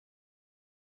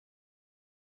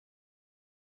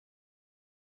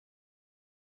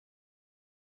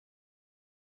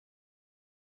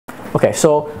Okay,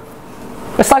 so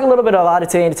let's talk a little bit about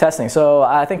automated testing. So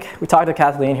I think we talked to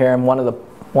Kathleen here, and one of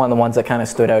the ones that kind of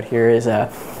stood out here is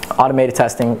automated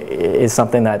testing is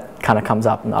something that kind of comes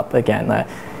up and up again.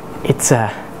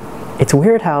 It's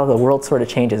weird how the world sort of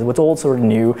changes. What's old sort of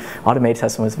new. Automated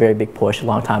testing was a very big push a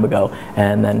long time ago,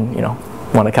 and then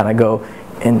want to kind of go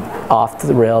off to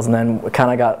the rails, and then it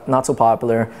kind of got not so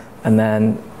popular, and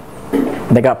then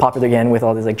they got popular again with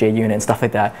all these like JUnit and stuff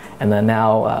like that, and then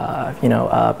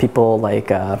now people like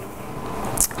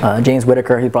James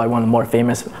Whitaker, he's probably one of the more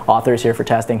famous authors here for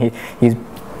testing. He's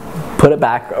put it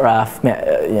back,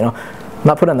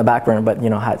 not put it on the back burner, but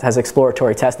has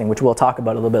exploratory testing, which we'll talk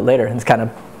about a little bit later, and it's kind of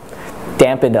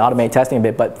dampened automated testing a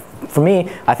bit. But for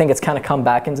me, I think it's kind of come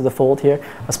back into the fold here,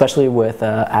 especially with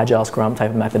Agile Scrum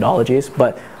type of methodologies.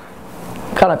 But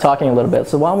kind of talking a little bit.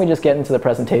 So why don't we just get into the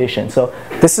presentation? So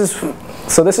this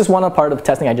is one part of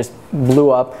testing I just blew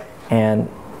up, and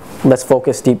let's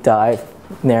focus, deep dive,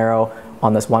 narrow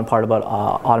on this one part about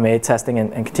automated testing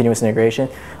and continuous integration.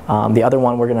 The other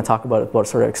one we're going to talk about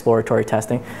sort of exploratory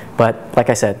testing. But like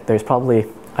I said, there's probably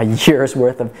a year's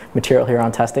worth of material here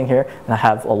on testing here, and I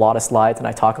have a lot of slides and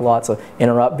I talk a lot, so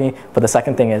interrupt me. But the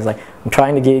second thing is, like, I'm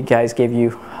trying to give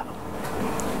you,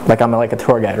 like I'm like a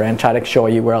tour guide, right? And try to show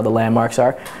you where all the landmarks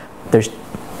are.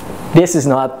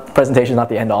 Presentation is not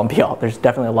the end all and be all. There's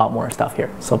definitely a lot more stuff here.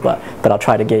 So, but I'll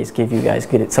try to give you guys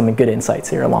some good insights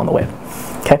here along the way.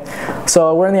 Okay,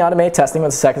 so we're in the automated testing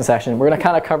with the second section. We're going to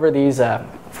kind of cover these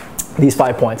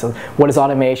 5 points. So what is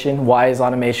automation? Why is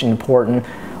automation important?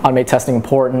 Automated testing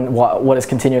important? What is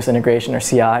continuous integration or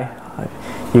CI?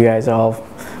 You guys, all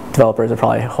developers, are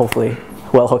probably hopefully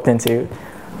well hooked into.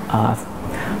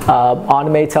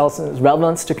 Automate tells us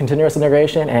relevance to continuous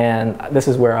integration, and this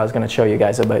is where I was going to show you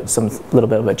guys about little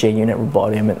bit about JUnit,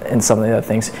 Robotium, and some of the other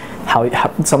things, how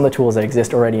some of the tools that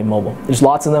exist already in mobile. There's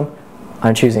lots of them.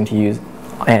 I'm choosing to use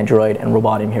Android and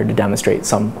Robotium here to demonstrate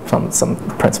some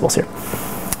principles here.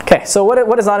 Okay, so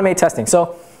what is automated testing?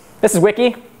 So this is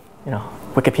Wiki.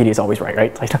 Wikipedia is always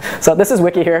right? So this is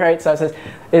Wiki here, right? So it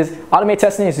says, automated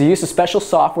testing is the use of special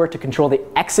software to control the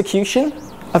execution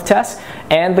of tests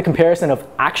and the comparison of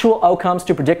actual outcomes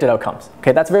to predicted outcomes.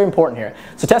 Okay, that's very important here.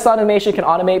 So test automation can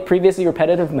automate previously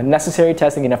repetitive but necessary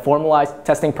testing in a formalized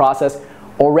testing process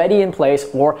already in place,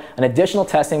 or an additional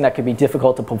testing that could be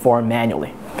difficult to perform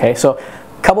manually. Okay, so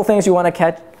a couple things you want to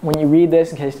catch when you read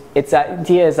this, in case it's that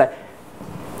idea is that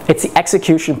it's the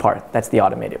execution part that's the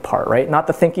automated part, right? Not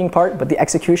the thinking part, but the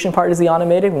execution part is the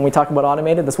automated. When we talk about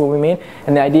automated, that's what we mean.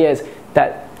 And the idea is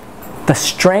that the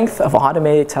strength of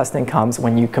automated testing comes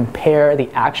when you compare the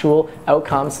actual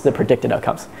outcomes to the predicted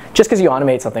outcomes. Just because you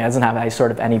automate something doesn't have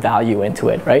any value into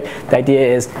it, right? The idea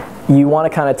is you want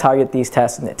to kind of target these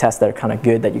tests and tests that are kind of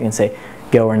good, that you can say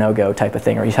go or no go type of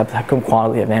thing, or you have to have good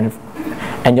quality of end.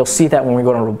 And you'll see that when we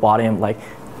go to Robotium, like,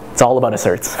 it's all about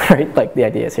asserts, right? Like the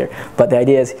idea is here. But the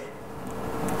idea is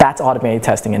that's automated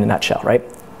testing in a nutshell, right?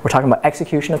 We're talking about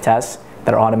execution of tests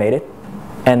that are automated,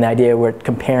 and the idea we're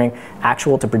comparing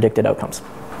actual to predicted outcomes.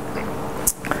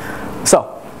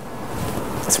 So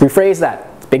let's rephrase that.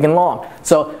 It's big and long.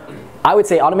 So I would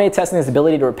say automated testing is the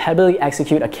ability to repetitively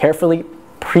execute a carefully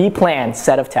pre-planned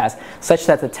set of tests such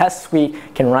that the test suite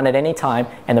can run at any time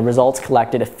and the results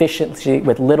collected efficiently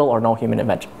with little or no human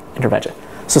intervention.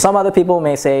 So some other people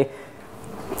may say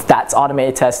that's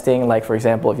automated testing, like for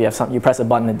example, if you have something, you press a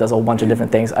button, it does a whole bunch of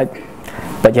different things.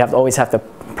 But you always have to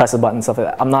press a button and stuff like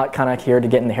that. I'm not kind of here to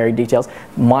get in the hairy details.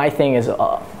 My thing is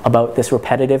about this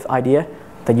repetitive idea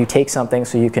that you take something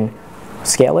so you can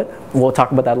scale it. We'll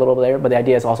talk about that a little bit later, but the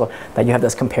idea is also that you have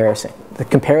this comparison. The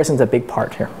comparison is a big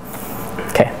part here.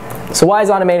 Okay, so why is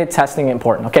automated testing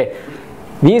important? Okay,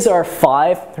 these are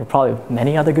 5, there are probably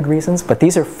many other good reasons, but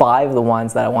these are 5 of the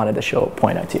ones that I wanted to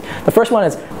point out to you. The first one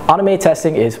is automated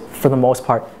testing is, for the most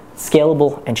part,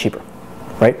 scalable and cheaper,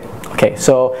 right? Okay,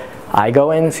 so I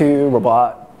go into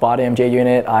Robotium,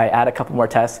 JUnit, I add a couple more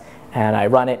tests, and I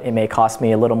run it. It may cost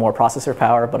me a little more processor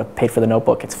power, but I paid for the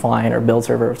notebook, it's fine, or build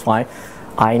server, it's fine.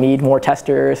 I need more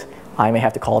testers. I may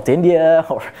have to call up to India,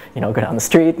 or go down the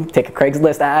street, take a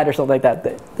Craigslist ad or something like that.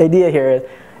 The idea here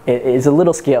is a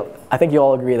little scale. I think you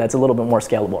all agree that's a little bit more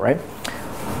scalable, right?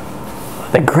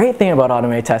 The great thing about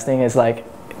automated testing is, like,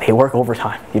 they work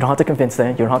overtime. You don't have to convince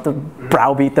them. You don't have to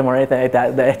browbeat them or anything like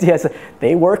that. The idea is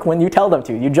they work when you tell them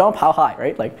to. You jump how high,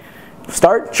 right? Like,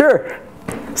 start, sure.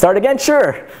 Start again,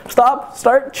 sure. Stop,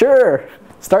 start, sure.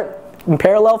 Start in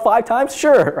parallel 5 times,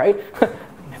 sure, right?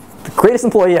 The greatest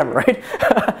employee ever, right?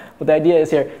 But the idea is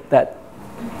here that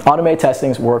automated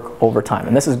testings work over time,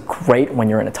 and this is great when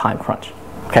you're in a time crunch,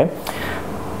 okay?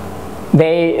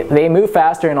 they move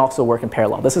faster and also work in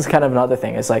parallel. This is kind of another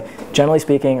thing. It's like, generally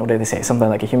speaking, what do they say? Something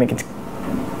like a human can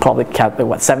probably count,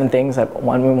 what, 7 things at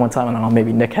one time. I don't know,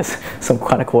 maybe Nick has some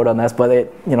kind of quote on this, but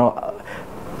it, you know,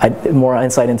 more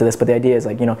insight into this, but the idea is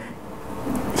like, you know,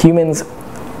 humans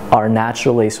are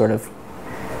naturally sort of,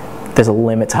 there's a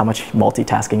limit to how much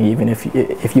multitasking, even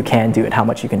if you can do it, how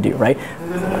much you can do, right?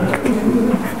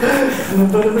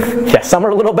 Yeah, some are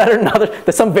a little better than others.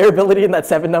 There's some variability in that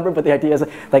 7 number, but the idea is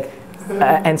like,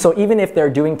 and so even if they're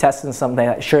doing tests and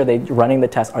something, sure, they're running the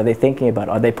test, are they thinking about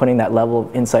it? Are they putting that level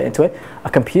of insight into it? A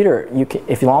computer, you can,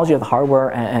 if as long as you have the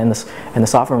hardware and the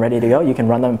software ready to go, you can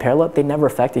run them in parallel. They never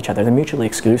affect each other. They're mutually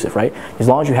exclusive, right? As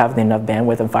long as you have enough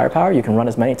bandwidth and firepower, you can run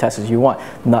as many tests as you want.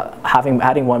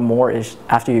 Adding one more is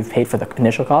after you've paid for the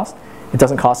initial cost. It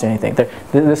doesn't cost you anything.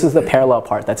 This is the parallel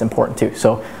part that's important too.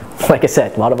 So, like I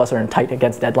said, a lot of us are tight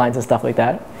against deadlines and stuff like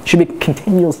that. Should be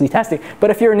continuously testing. But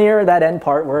if you're near that end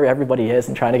part where everybody is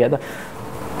and trying to get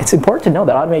it's important to know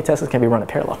that automated tests can be run in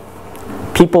parallel.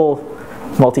 People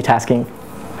multitasking,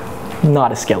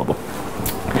 not as scalable.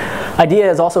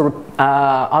 Idea is also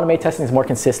automated testing is more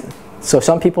consistent. So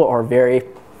some people are very,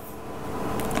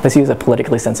 let's use a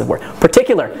politically sensitive word,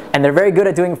 particular, and they're very good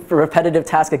at doing repetitive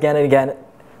tasks again and again.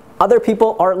 Other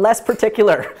people are less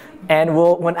particular and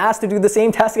will, when asked to do the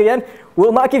same task again,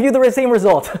 will not give you the same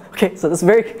result. Okay, so this is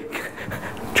very,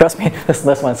 trust me, this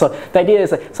one. So the idea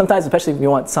is that sometimes, especially if you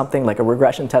want something like a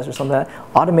regression test or something like that,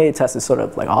 automated test is sort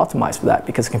of like optimized for that,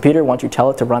 because the computer, once you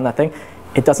tell it to run that thing,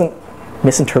 it doesn't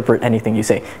misinterpret anything you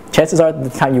say. Chances are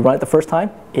the time you run it the first time,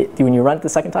 when you run it the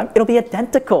second time, it'll be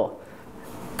identical.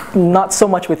 Not so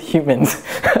much with humans,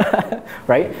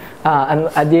 right? And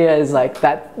the idea is like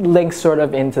that links sort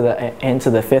of into the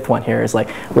 5th one here is like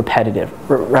repetitive,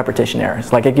 repetition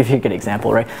errors. Like I'll give you a good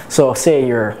example, right? So say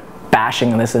you're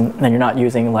bashing this and you're not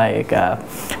using like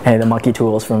any of the monkey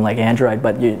tools from like Android,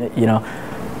 but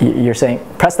you're saying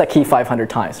press that key 500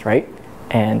 times, right?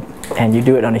 And you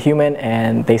do it on a human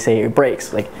and they say it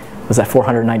breaks. Like, was that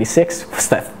 496? Was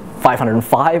that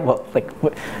 505? Well, like,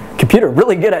 computer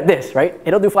really good at this, right?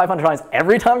 It'll do 500 times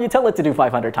every time you tell it to do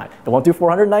 500 times. It won't do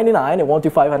 499, it won't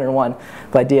do 501.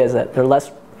 The idea is that they're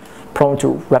less prone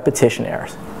to repetition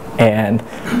errors. And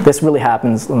this really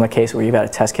happens in the case where you've got a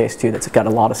test case too that's got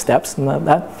a lot of steps, and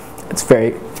it's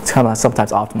kind of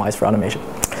sometimes optimized for automation.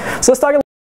 So let's talk